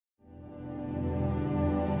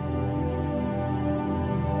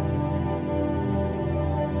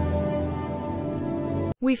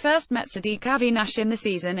We first met Siddiq Avi Nash in the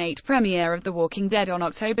Season 8 premiere of The Walking Dead on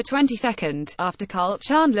October 22, after Carl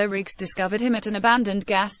Chandler Riggs discovered him at an abandoned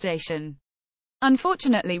gas station.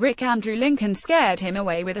 Unfortunately, Rick Andrew Lincoln scared him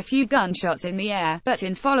away with a few gunshots in the air, but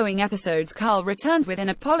in following episodes Carl returned with an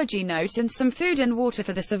apology note and some food and water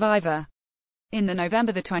for the survivor. In the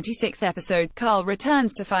November 26 episode, Carl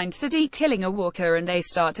returns to find Siddiq killing a walker and they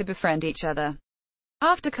start to befriend each other.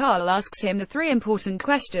 After Carl asks him the three important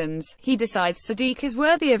questions, he decides Siddiq is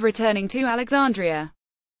worthy of returning to Alexandria.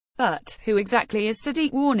 But who exactly is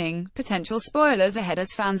Siddiq? Warning, potential spoilers ahead.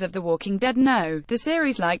 As fans of The Walking Dead know, the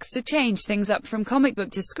series likes to change things up from comic book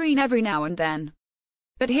to screen every now and then.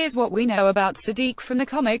 But here's what we know about Siddiq from the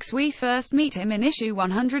comics. We first meet him in issue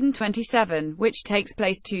 127, which takes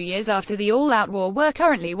place 2 years after the all-out war we're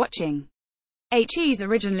currently watching. He's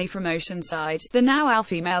originally from Oceanside, the now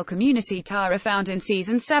all-female community Tara found in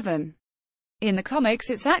Season 7. In the comics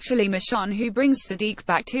it's actually Michonne who brings Siddiq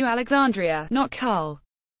back to Alexandria, not Carl.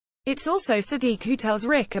 It's also Siddiq who tells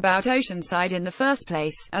Rick about Oceanside in the first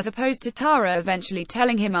place, as opposed to Tara eventually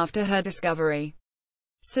telling him after her discovery.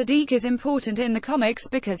 Siddiq is important in the comics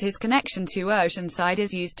because his connection to Oceanside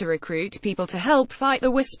is used to recruit people to help fight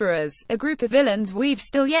the Whisperers, a group of villains we've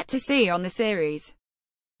still yet to see on the series.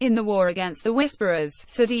 In the war against the Whisperers,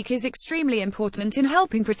 Siddiq is extremely important in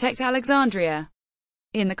helping protect Alexandria.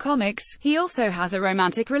 In the comics, he also has a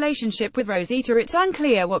romantic relationship with Rosita. It's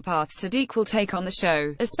unclear what path Siddiq will take on the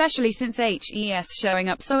show, especially since he's showing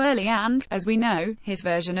up so early and, as we know, his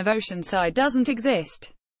version of Oceanside doesn't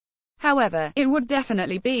exist. However, it would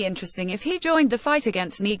definitely be interesting if he joined the fight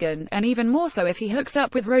against Negan, and even more so if he hooks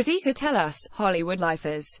up with Rosita. Tell us, Hollywood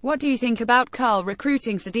lifers, what do you think about Carl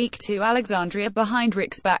recruiting Siddiq to Alexandria behind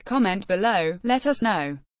Rick's back? Comment below, let us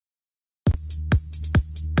know.